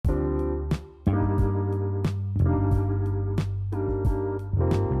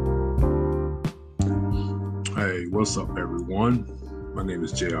Hey, what's up, everyone? My name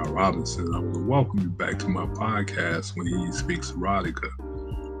is J.R. Robinson. I want to welcome you back to my podcast when he speaks erotica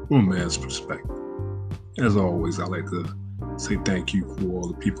from a man's perspective. As always, I like to say thank you for all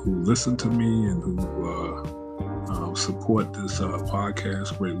the people who listen to me and who support this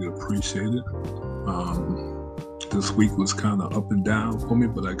podcast. Greatly appreciate it. This week was kind of up and down for me,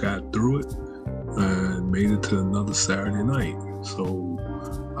 but I got through it and made it to another Saturday night. So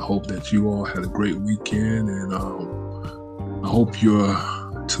I hope that you all had a great weekend, and I hope you're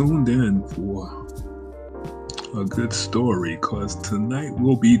tuned in for a good story, because tonight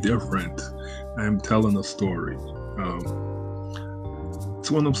will be different. I'm telling a story.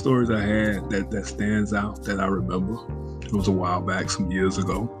 It's one of those stories I had that stands out, that I remember. It was a while back, some years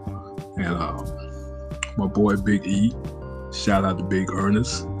ago, and my boy Big E, shout out to Big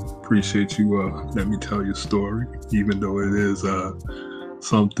Ernest. Appreciate you let me tell your story, even though it is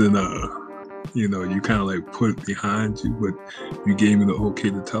something you kind of like put behind you, but you gave me the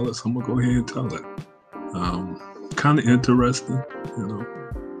okay to tell it, so I'm gonna go ahead and tell it. Kind of interesting,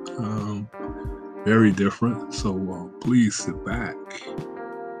 very different. So please sit back,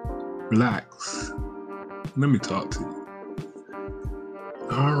 relax, let me talk to you.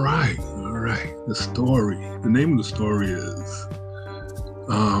 All right. The name of the story is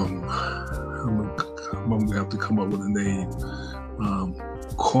I'm gonna have to come up with a name.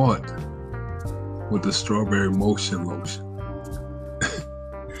 Caught with the strawberry motion lotion.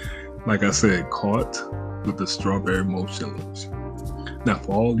 Like I said, caught with the strawberry motion lotion. Now,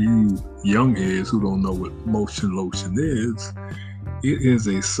 for all you young heads who don't know what motion lotion is, it is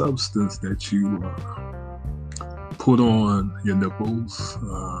a substance that you put on your nipples.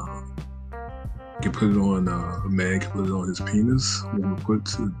 You can put it on, a man can put it on his penis.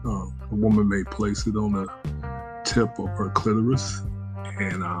 A woman may place it on the tip of her clitoris.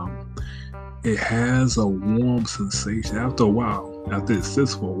 And it has a warm sensation. After a while, after it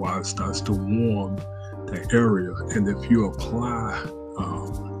sits for a while, it starts to warm that area. And if you apply,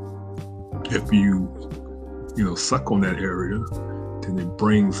 if you suck on that area, then it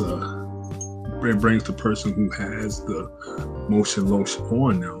brings the person who has the motion lotion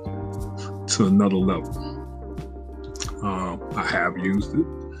on them to another level. I have used it.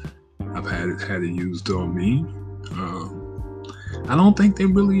 I've had it used on me. I don't think they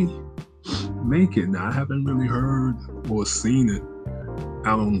really make it now. I haven't really heard or seen it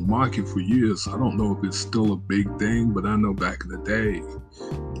out on the market for years. I don't know if it's still a big thing, but I know back in the day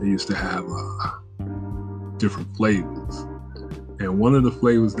they used to have different flavors, and one of the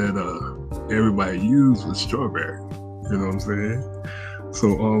flavors that everybody used was strawberry. You know what I'm saying?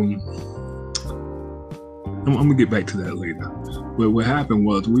 So I'm gonna get back to that later. But what happened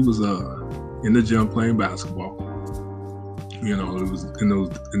was, we was in the gym playing basketball. It was in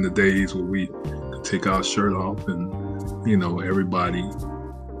the days where we could take our shirt off, and everybody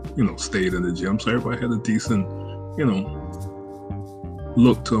stayed in the gym, so everybody had a decent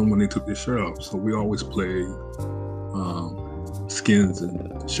look to them when they took their shirt off. So we always played skins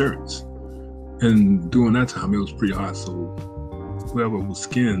and shirts, and during that time it was pretty hot, so whoever was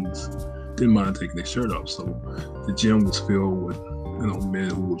skins didn't mind taking their shirt off. So the gym was filled with men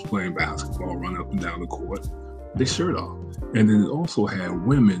who was playing basketball, running up and down the court, their shirt off. And then it also had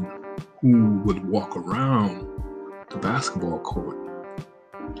women who would walk around the basketball court.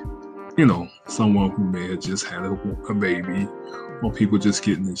 Someone who may have just had a baby, or people just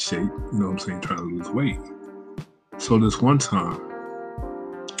getting in shape, trying to lose weight. So this one time,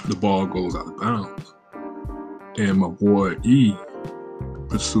 the ball goes out of bounds, and my boy E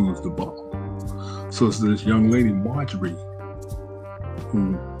pursues the ball. So it's this young lady, Marjorie,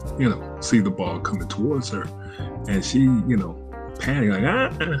 who, see the ball coming towards her, and she, panic, like,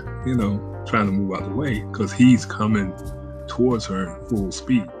 trying to move out the way, because he's coming towards her in full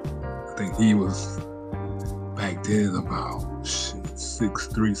speed. I think he was, back then, about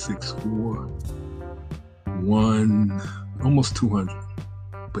 6'3", 6'4", almost 200.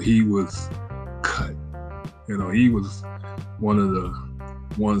 But he was cut. He was one of the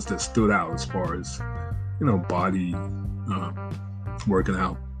ones that stood out as far as, body, working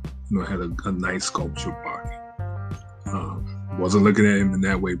out. Had a nice sculptured body. Wasn't looking at him in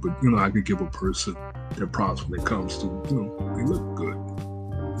that way, but I could give a person their props when it comes to, they look good. You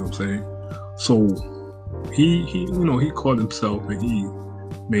know what I'm saying? So he caught himself, and he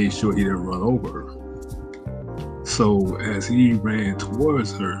made sure he didn't run over her. So as he ran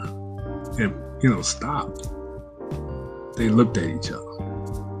towards her and stopped, they looked at each other.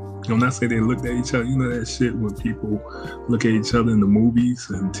 When I say they looked at each other, that shit when people look at each other in the movies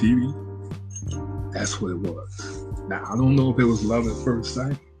and TV? That's what it was. Now, I don't know if it was love at first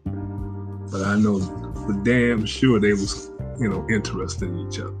sight, but I know for damn sure they was, interested in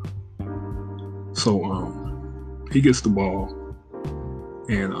each other. So he gets the ball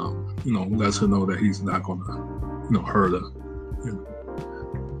and lets her know that he's not gonna, hurt her.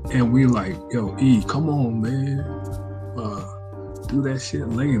 And we like, yo, E, come on, man. Do that shit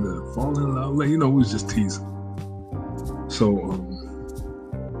later. Fall in love later. We was just teasing. So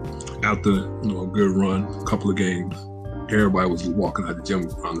after a good run, a couple of games, everybody was walking out the gym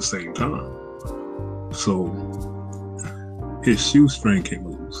around the same time. So his shoestring came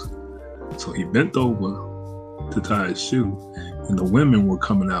loose. So he bent over to tie his shoe, and the women were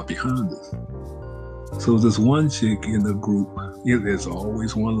coming out behind us. So this one chick in the group, there's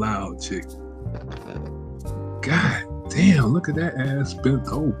always one loud chick. God damn, look at that ass bent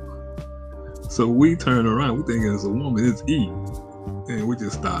over. So we turn around, we think it's a woman, it's E. And we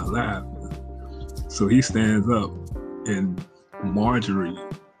just start laughing. So he stands up, and Marjorie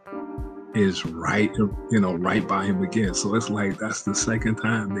is right by him again. So it's like that's the second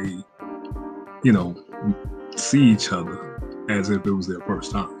time they, see each other as if it was their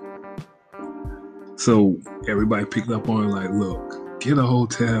first time. So everybody picked up on it like, look, get a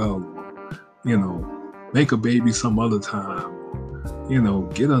hotel, make a baby some other time,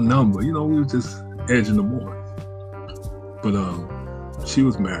 get a number. We were just edging them on. But she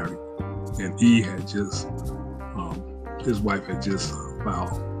was married, and E had just, his wife had just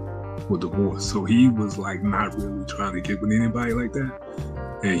filed for divorce. So he was like not really trying to get with anybody like that.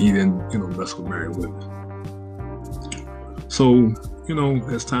 And he didn't, mess with married women. So,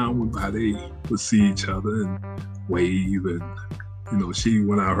 as time went by, they would see each other and wave, and, she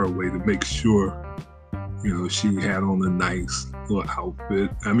went out her way to make sure, she had on a nice little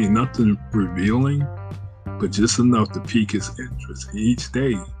outfit. I mean, nothing revealing, but just enough to pique his interest. And each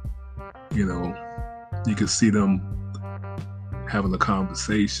day, you could see them having a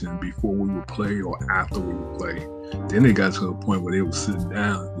conversation before we would play or after we would play. Then they got to a point where they were sitting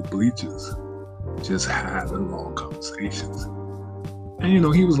down in the bleachers, just having long conversations. And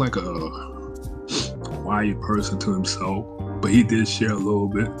he was like a quiet person to himself, but he did share a little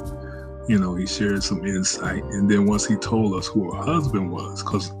bit. He shared some insight. And then once he told us who her husband was,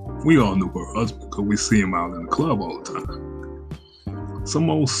 because we all knew her husband, because we see him out in the club all the time. Some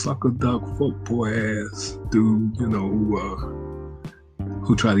old sucker duck fuckboy ass dude,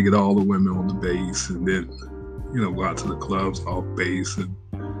 who tried to get all the women on the base and then, go out to the clubs off base and,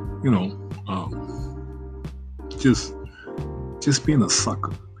 just being a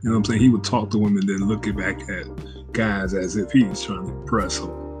sucker. You know what I'm saying? He would talk to women, then looking back at guys as if he's trying to impress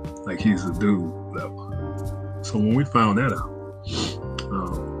them, like he's a dude, whatever. So when we found that out,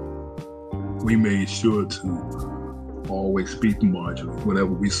 we made sure to always speak to Marjorie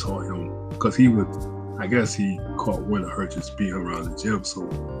whenever we saw him, because I guess he caught wind of her just being around the gym. So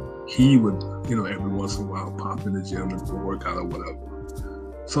he would, every once in a while pop in the gym and for workout or whatever.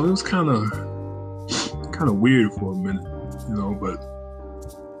 So it was kind of weird for a minute, but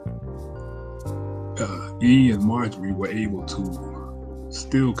E and Marjorie were able to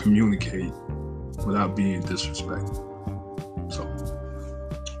still communicate without being disrespectful. So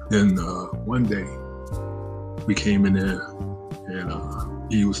then one day we came in there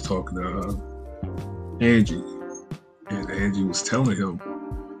and E was talking to Angie, and Angie was telling him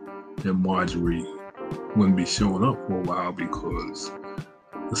that Marjorie wouldn't be showing up for a while because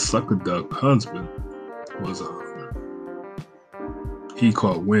the sucker duck husband was he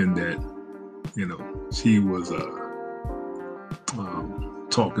caught wind that she was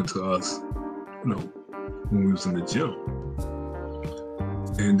talking to us when we was in the gym.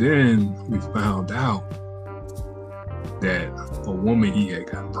 And then we found out that a woman he had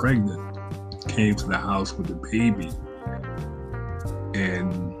got pregnant came to the house with a baby,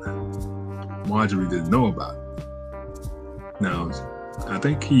 and Marjorie didn't know about it. Now, I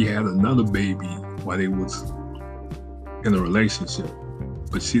think he had another baby while they was in a relationship,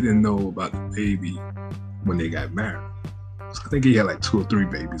 but she didn't know about the baby when they got married. So I think he had like 2 or 3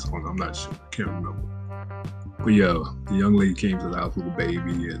 babies on. I'm not sure. I can't remember. But yeah, the young lady came to the house with a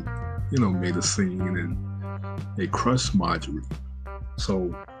baby and, made a scene, and they crushed Marjorie.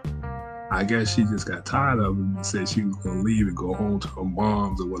 So I guess she just got tired of him and said she was going to leave and go home to her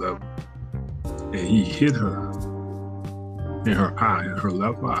mom's or whatever. And he hit her in her eye, in her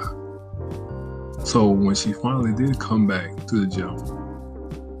left eye. So when she finally did come back to the gym,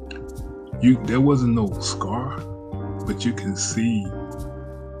 there wasn't no scar, but you can see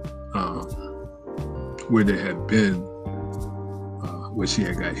where there had been, where she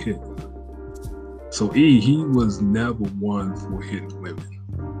had got hit. So he was never one for hitting women.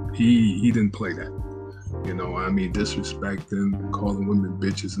 He didn't play that. Disrespecting, calling women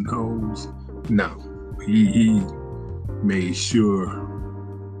bitches and hoes. No, he made sure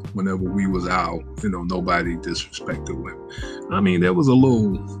whenever we was out, nobody disrespected women. I mean, there was a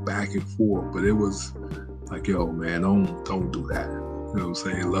little back and forth, but it was like, yo, man, don't do that. You know what I'm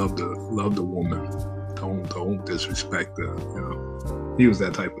saying? Love the woman. Don't disrespect her. He was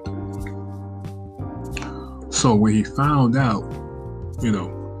that type of dude. So when he found out,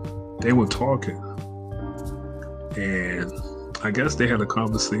 they were talking, and I guess they had a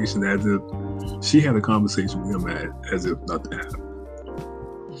conversation as if she had a conversation with him as if nothing happened.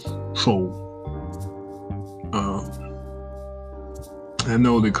 So I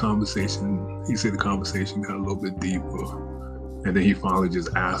know the conversation, he said the conversation got a little bit deeper, and then he finally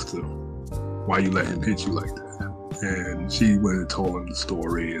just asked her, why you let him hit you like that? And she went and told him the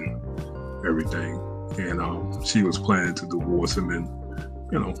story and everything, and she was planning to divorce him and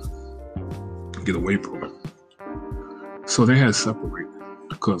get away from him. So they had separated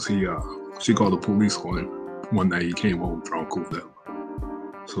because she called the police on him one night. He came home drunk or whatever,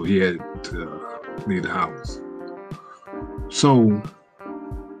 so he had to leave the house. So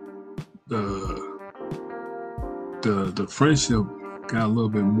the friendship got a little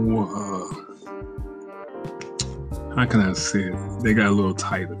bit more, how can I say it? They got a little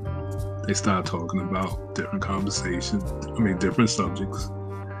tighter. They started talking about different different subjects,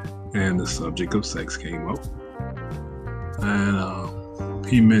 and the subject of sex came up. And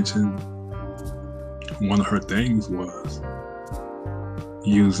he mentioned one of her things was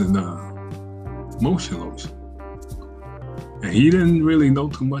using motion lotion. And he didn't really know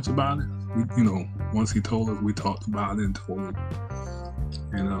too much about it. Once he told us, we talked about it and told him.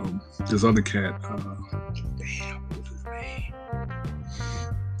 And this other cat, what was his name?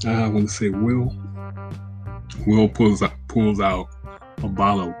 I want to say Will. Will pulls out a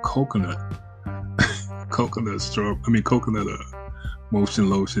bottle of coconut motion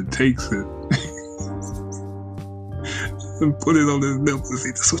lotion, takes it and put it on his nipple and say,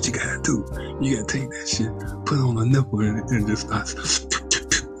 that's what you gotta do. You gotta take that shit, put it on the nipple and just start sucking.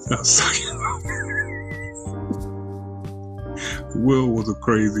 Will was a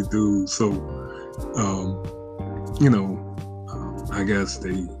crazy dude. So, I guess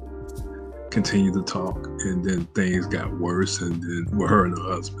they continued to talk, and then things got worse, and then with her and her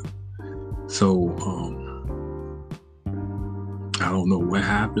husband. So, I don't know what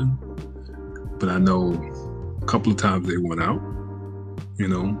happened, but I know a couple of times they went out,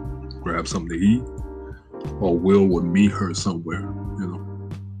 grab something to eat, or Will would meet her somewhere,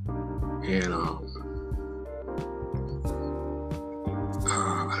 and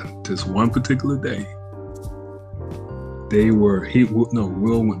this one particular day,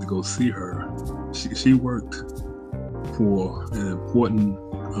 Will went to go see her. She worked for an important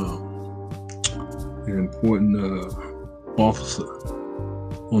officer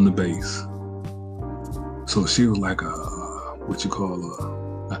on the base. So she was like an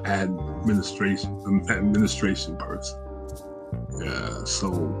administration person. Yeah. So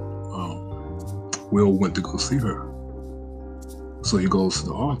Will went to go see her. So he goes to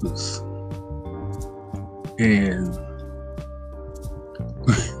the office, and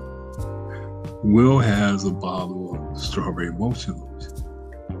Will has a bottle of strawberry motion lotion.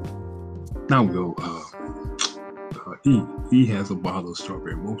 Not Will, he has a bottle of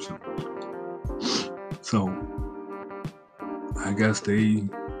strawberry motion lotion. So I guess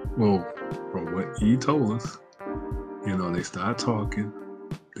from what he told us, they started talking.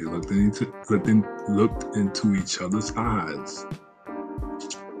 They looked into each other's eyes,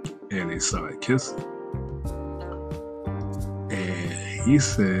 and they started kissing. And he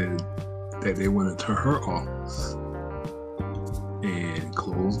said that they went into her office and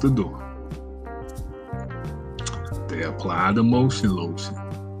closed the door. They applied the motion lotion.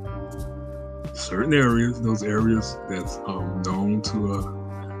 Certain areas, those areas that's known to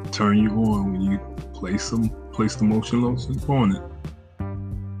turn you on when you place the motion lotion on it.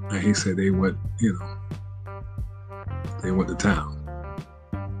 And he said they went to town.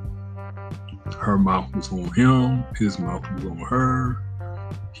 Her mouth was on him, his mouth was on her.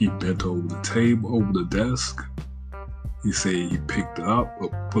 He bent over the table, over the desk. He said he picked her up,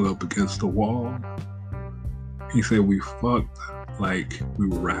 put up against the wall. He said we fucked like we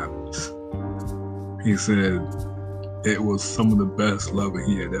were rappers. He said it was some of the best loving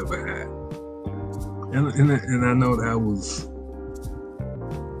he had ever had. And I know that was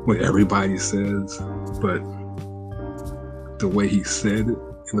what everybody says, but the way he said it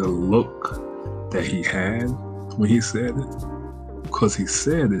and the look that he had when he said it, because he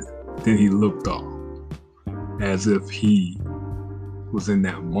said it, then he looked off as if he was in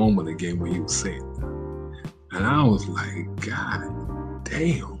that moment again when he was saying it. And I was like, God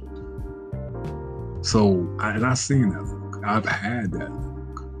damn. So, I seen that look. I've had that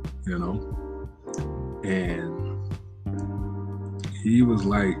look, you know? And he was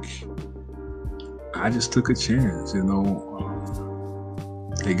like, I just took a chance, you know?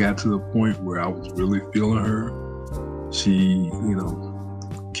 It got to the point where I was really feeling her. She, you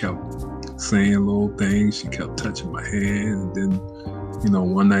know, kept saying little things. She kept touching my hand. And then, you know,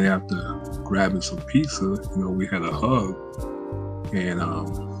 one night after grabbing some pizza, you know, we had a hug. And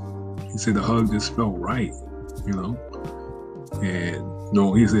he said the hug just felt right, you know? And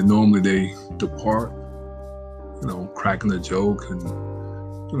no, he said normally they depart, you know, cracking a joke and,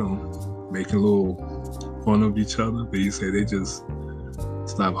 you know, making a little fun of each other. But he said they just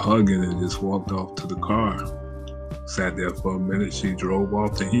stopped hugging and just walked off to the car. Sat there for a minute. She drove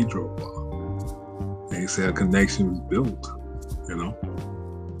off, then he drove off. And he said a connection was built, you know?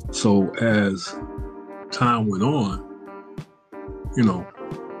 So as time went on, you know,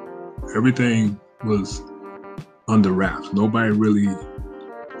 everything was under wraps. Nobody really,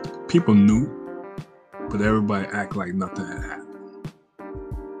 people knew, but everybody acted like nothing had happened.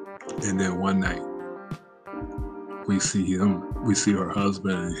 And then one night, we see her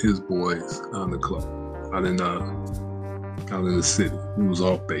husband and his boys out in the club, out in the city. He was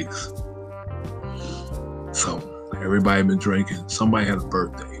off base. So everybody been drinking. Somebody had a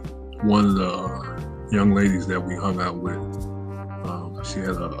birthday. One of the young ladies that we hung out with, she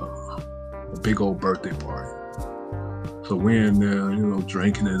had a big old birthday party. So we're in there, you know,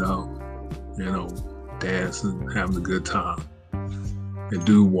 drinking it up, you know, dancing, having a good time. And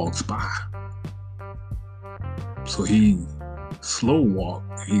dude walks by. So he slow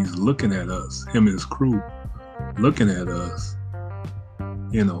walked. He's looking at us, him and his crew, looking at us,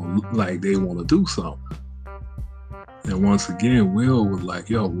 you know, like they want to do something. And once again, Will was like,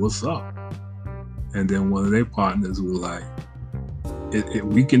 yo, what's up? And then one of their partners was like,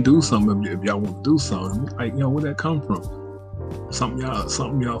 we can do something if y'all want to do something. We're like, yo, where'd that come from? Something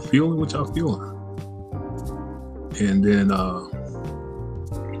y'all feeling? What y'all feeling? And then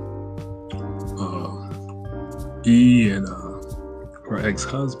E and her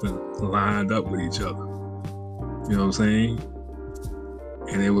ex-husband lined up with each other. You know what I'm saying?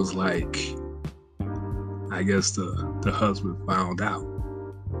 And it was like, I guess the husband found out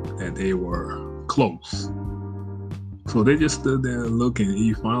that they were close. So they just stood there and looked, and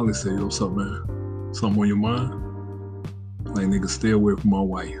he finally said, yo, what's up, man? Something on your mind? Like, nigga, stay away from my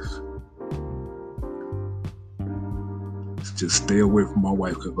wife. Just stay away from my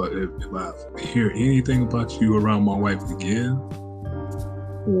wife. If I hear anything about you around my wife again,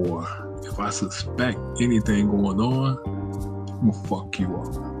 or if I suspect anything going on, I'm gonna fuck you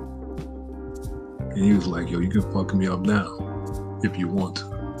up. And he was like, yo, you can fuck me up now if you want to.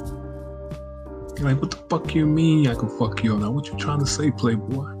 Like, what the fuck you mean I can fuck you up now? What you trying to say,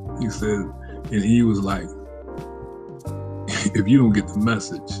 playboy? He said, and he was like, if you don't get the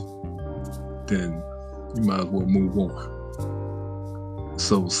message, then you might as well move on.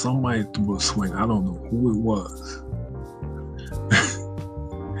 So somebody threw a swing. I don't know who it was.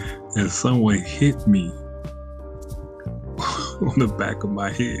 And someone hit me on the back of my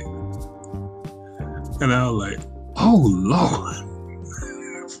head. And I was like, oh, Lord.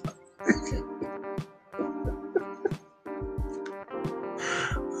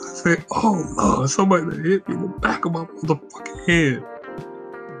 I said, oh, Lord, somebody that hit me in the back of my motherfucking head.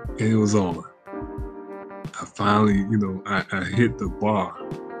 And it was on. I finally, you know, I hit the bar.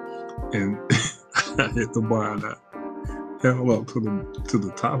 And I hit the bar and I held up to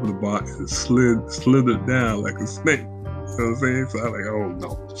the top of the bar and slithered down like a snake. You know what I'm saying? So I was like, oh no.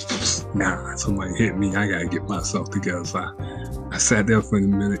 Nah, somebody hit me. I gotta get myself together. So I sat there for a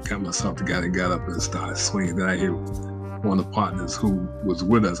minute, got myself together, got up and started swinging. Then I hit one of the partners who was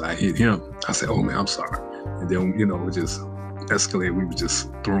with us. I hit him. I said, oh man, I'm sorry. And then, you know, it just escalated. We were just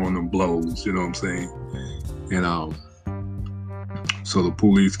throwing them blows, you know what I'm saying? And so the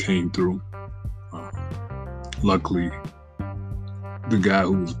police came through. Luckily, the guy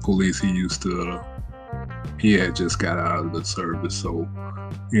who was police, he had just got out of the service. So,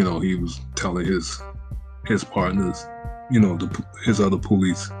 you know, he was telling his partners, you know, his other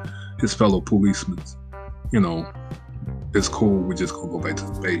police, his fellow policemen, you know, it's cool, we're just gonna go back to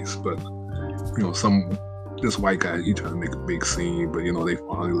the base. But, you know, this white guy, he tried to make a big scene, but, you know, they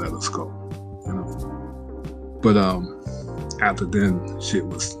finally let us go, you know. But after then,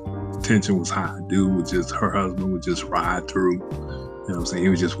 tension was high. Her husband would just ride through, you know what I'm saying? He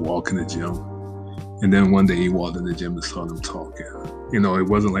was just walking the gym. And then one day he walked in the gym and saw them talking. You know, it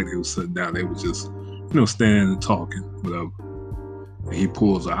wasn't like they were sitting down. They were just, you know, standing and talking, whatever. And he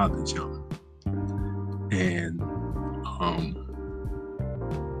pulls her out of the gym. And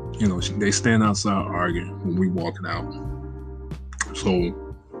they stand outside arguing when we walking out. So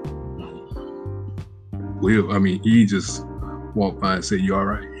he just walked by and said, "You all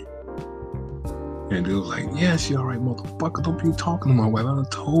right?" And they was like, "Yeah, she all right, motherfucker. Don't be talking to my wife. I done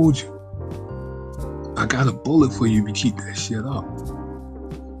told you. I got a bullet for you if you keep that shit up."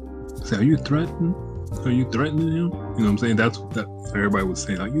 I said, "Are you threatening? Are you threatening him?" You know what I'm saying? That's what everybody was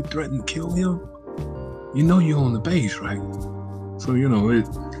saying. "Are you threatening to kill him? You know you're on the base, right?" So,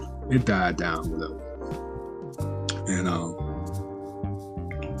 it died down, whatever. And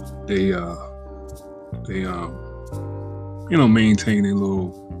they maintain a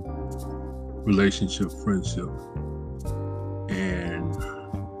little relationship, friendship. And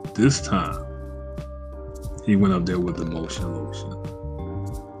this time, he went up there with the Lotion.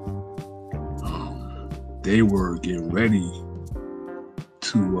 They were getting ready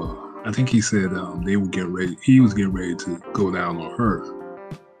to, I think he said he was getting ready to go down on her.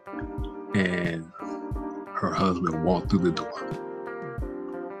 And her husband walked through the door.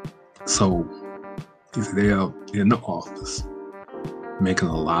 So he said they out in the office making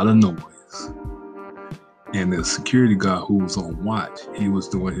a lot of noise. And the security guard who was on watch, he was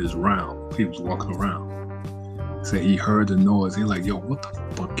doing his round. He was walking around. Said he heard the noise. He like, "Yo, what the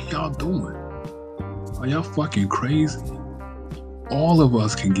fuck are y'all doing? Are y'all fucking crazy? All of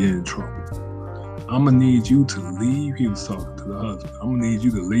us can get in trouble. I'm gonna need you to leave." He was talking to the husband. "I'm gonna need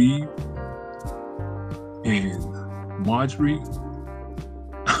you to leave. And Marjorie,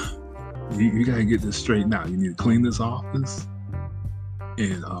 you gotta get this straightened out. You need to clean this office.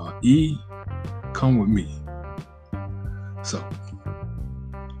 And E, come with me." So,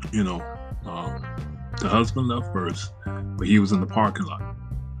 the husband left first, but he was in the parking lot.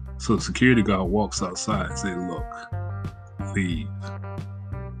 So the security guard walks outside and said, "Look, leave.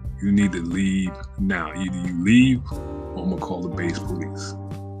 You need to leave now. Either you leave or I'm gonna call the base police.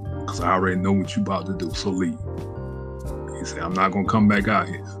 Because I already know what you about to do, so leave." He said, "I'm not gonna come back out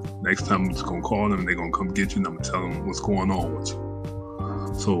here. Next time I'm just gonna call them and they're gonna come get you and I'm gonna tell them what's going on with you."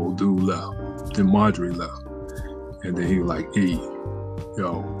 So dude left. Then Marjorie left. And then he was like, "E,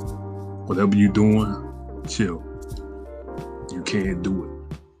 yo, whatever you doing, chill. You can't do it.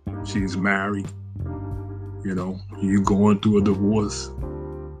 She's married. You going through a divorce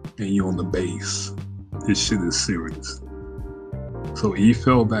and you on the base. This shit is serious." So he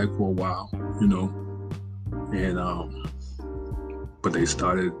fell back for a while, and but they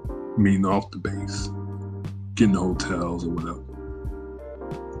started meeting off the base, getting hotels or whatever.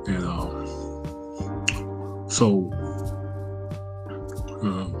 And so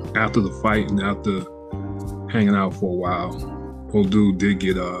after the fight and after hanging out for a while, old dude did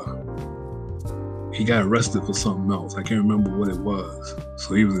get he got arrested for something else. I can't remember what it was.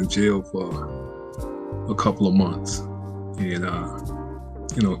 So he was in jail for a couple of months. And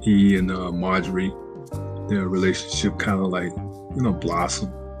E and Marjorie, their relationship kind of like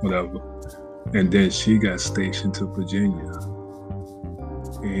blossomed, whatever. And then she got stationed to Virginia.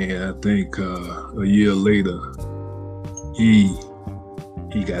 And I think a year later, he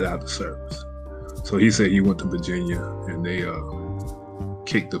got out of service. So he said he went to Virginia and they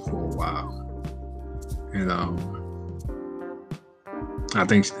kicked it for a while. And I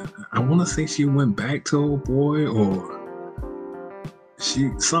want to say she went back to old boy, or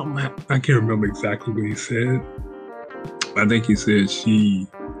I can't remember exactly what he said. I think he said she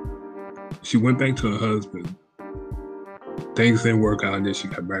went back to her husband. Things didn't work out and then she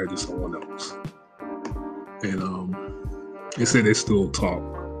got married to someone else. And they said they still talk,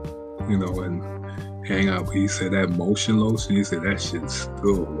 and hang out. But he said that Lotion, he said that shit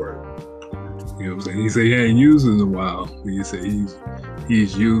still work. You know what I'm saying? He said he hadn't used it in a while. But he said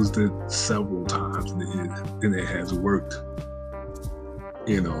he's used it several times and it has worked.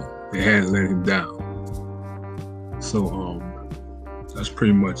 It hadn't let him down. So that's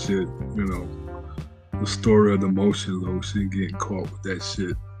pretty much it. The story of the Lotion getting caught with that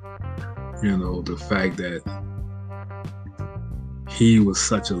shit. The fact that he was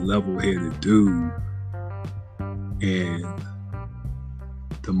such a level-headed dude, and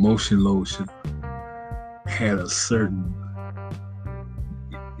the Lotion had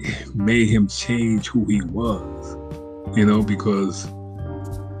made him change who he was, because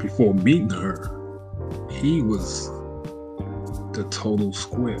before meeting her, he was the total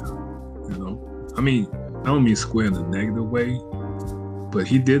square, I mean, I don't mean square in a negative way, but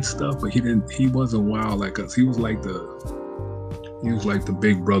he did stuff, but he wasn't wild like us. He was like the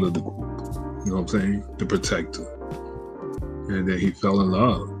big brother of the group, you know what I'm saying? The protector. And then he fell in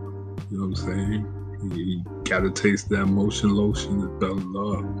love, you know what I'm saying? He got a taste of that Lotion and fell in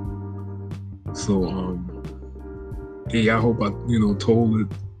love. So, I hope I, told it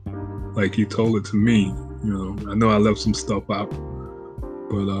like you told it to me. I know I left some stuff out,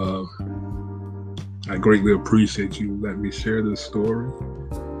 but I greatly appreciate you letting me share this story.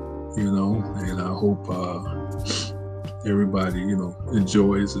 And I hope everybody,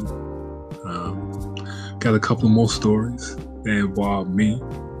 enjoys it. Got a couple more stories that involve me.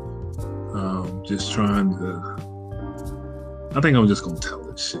 Just trying to, I think I'm just going to tell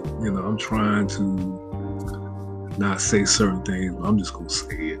this shit. I'm trying to not say certain things, but I'm just going to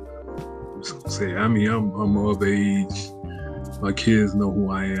say it. I mean, I'm of age. My kids know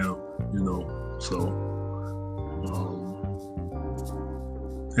who I am, so.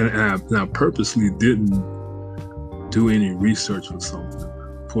 And I purposely didn't do any research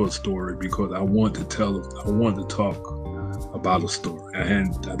for a story because I want to talk about a story. I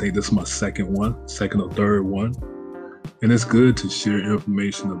think this is my second or third one. And it's good to share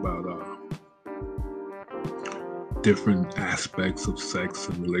information about different aspects of sex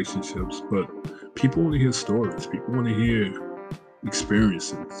and relationships, but people want to hear stories. People want to hear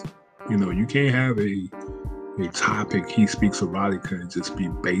experiences. You can't have a topic, he speaks erotica, and just be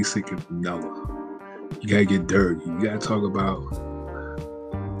basic and vanilla. You gotta get dirty. You gotta talk about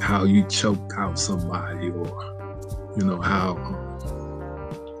how you choked out somebody, or how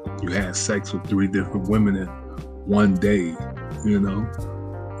you had sex with 3 different women in one day.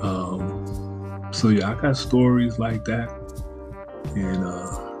 So yeah, I got stories like that, and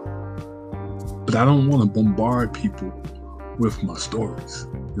but I don't want to bombard people with my stories.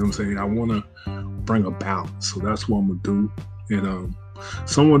 You know what I'm saying? I want to bring a balance, so that's what I'm gonna do. And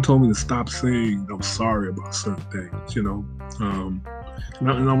someone told me to stop saying I'm sorry about certain things, and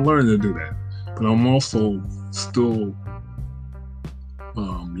I'm learning to do that. But I'm also still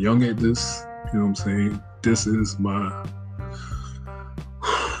young at this. You know what I'm saying? This is my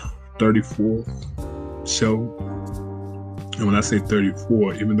 34th show, and when I say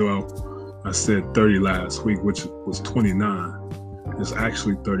 34, even though I said 30 last week, which was 29. It's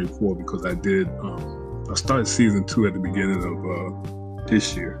actually 34 because I started season 2 at the beginning of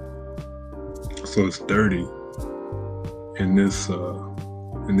this year, so it's 30 in this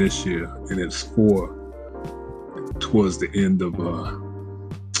year, and it's 4 towards the end of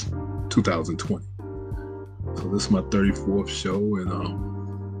 2020. So this is my 34th show, and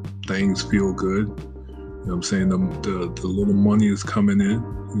things feel good. You know what I'm saying? The little money is coming in.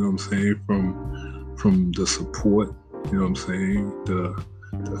 You know what I'm saying? From the support. You know what I'm saying?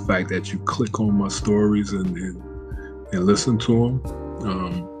 The fact that you click on my stories and listen to them,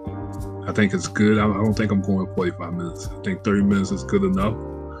 I think it's good. I don't think I'm going 45 minutes. I think 30 minutes is good enough.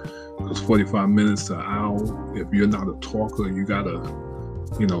 Because 45 minutes to an hour, if you're not a talker, you gotta,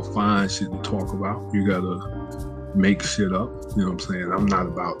 find shit to talk about. You gotta make shit up. You know what I'm saying? I'm not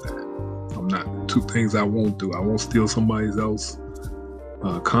about that. I'm not. 2 things I won't do. I won't steal somebody else's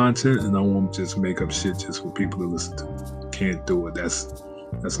content, and I won't just make up shit just for people to listen to. Can't do it.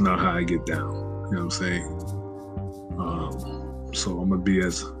 That's not how I get down. You know what I'm saying? So I'm gonna be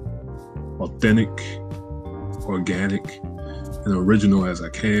as authentic, organic, and original as I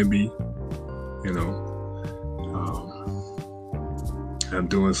can be. I'm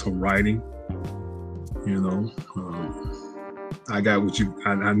doing some writing. I got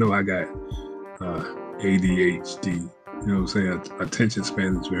I know I got ADHD. You know what I'm saying? Attention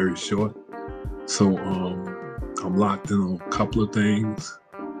span is very short. So I'm locked in on a couple of things,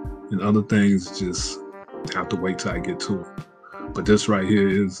 and other things just have to wait till I get to it. But this right here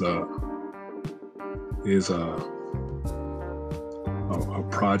is a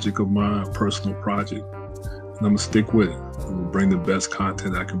project of mine, a personal project, and I'm gonna stick with it. I'm gonna bring the best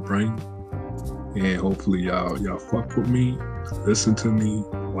content I can bring, and hopefully y'all fuck with me, listen to me,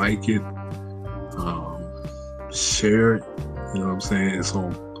 like it, share it. You know what I'm saying? It's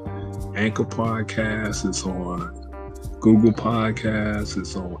on Anchor Podcasts, it's on Google Podcasts,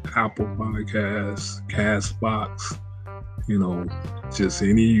 it's on Apple Podcasts, Castbox, just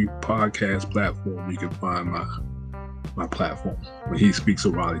any podcast platform you can find my platform when he speaks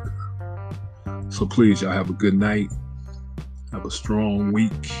erotica. So please, y'all have a good night. Have a strong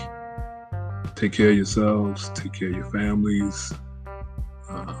week. Take care of yourselves, take care of your families.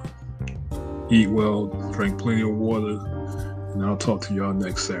 Eat well, drink plenty of water, and I'll talk to y'all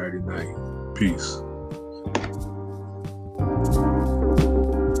next Saturday night. Peace.